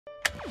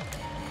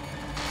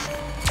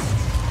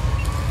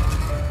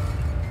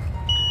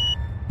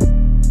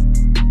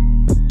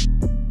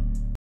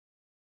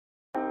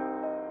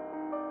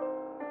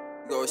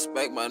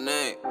respect my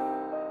name.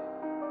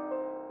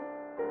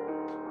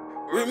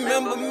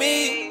 Remember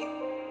me,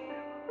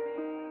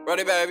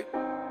 Rody baby.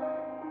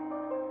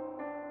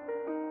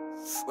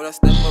 When I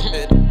step up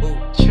at the booth,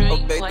 I'll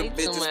make them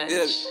bitches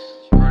feel me.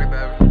 Rody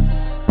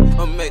baby.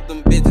 I'll make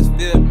them bitches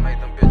feel me. Make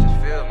them bitches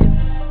feel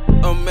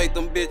me. I'll make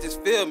them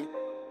bitches feel me.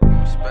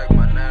 Respect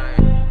my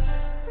name.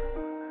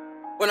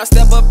 When I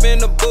step up in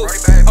the booth,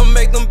 I'll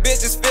make them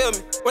bitches feel me.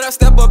 When I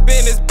step up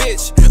in this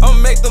bitch, I'll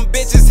make them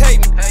bitches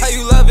hate me. How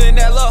you loving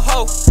that little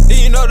hoe? And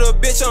you know the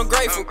bitch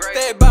ungrateful.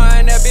 They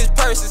buying that bitch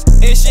purses,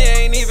 and she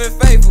ain't even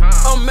faithful.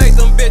 I'll make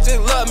them bitches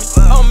love me.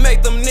 I'll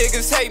make them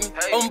niggas hate me.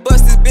 I'ma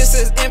bust this bitch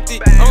that's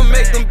empty. I'ma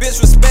make them bitch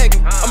respect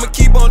me. I'ma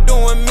keep on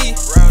doing me.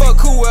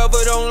 Fuck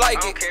whoever don't like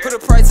it. Put a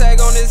price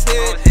tag on his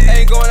head.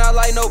 Ain't going out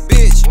like no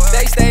bitch.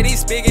 They steady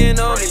speaking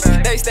on me.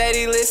 They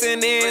steady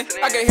listening.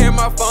 I can hear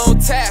my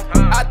phone tap.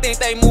 I think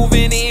they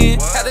moving in.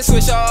 Had to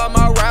switch all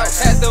my routes.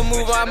 Had to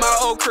move out my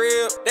old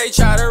crib. They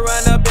try to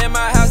run up in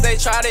my house. They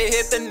try to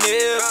hit the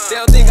nib. They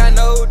don't think I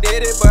know who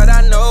did it, but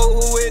I know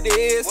who it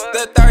is.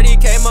 The 30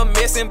 came up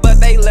missing, but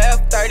they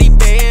left 30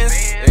 bands.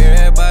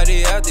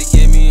 Everybody out to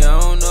get me, I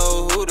don't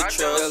know who to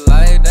trust. The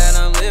life that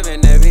I'm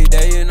living every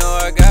day, you know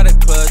I got a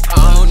clutch.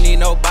 I don't need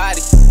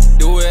nobody,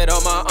 do it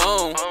on my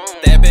own.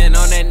 Stepping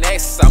on that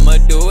nexus, I'ma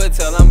do it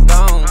till I'm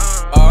gone.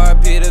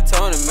 R.I.P. to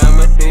Tony, man,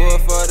 I'ma do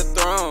it for the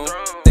throne.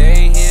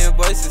 They ain't hearing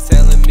voices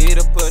telling me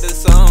to put a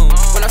song.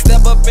 When I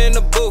step up in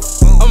the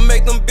booth, I'ma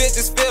make them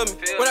bitches feel me.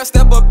 When I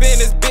step up in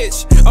this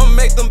bitch, I'ma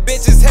make them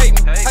bitches hate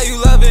me. How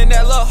you loving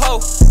that little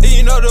hoe? And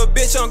you know the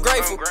bitch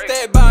ungrateful.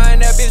 They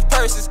buying that bitch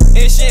purses,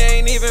 and she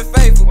ain't even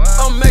faithful.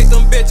 I'ma make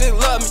them bitches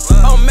love me.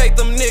 I'ma make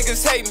them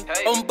niggas hate me.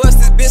 I'ma bust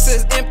this bitch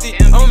that's empty.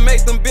 I'ma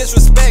make them bitch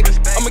respect me.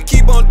 I'ma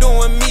keep on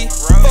doing me.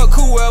 Fuck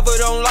whoever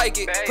don't like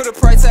it. Put a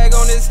price tag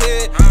on his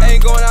head.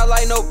 Ain't going out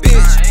like no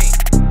bitch.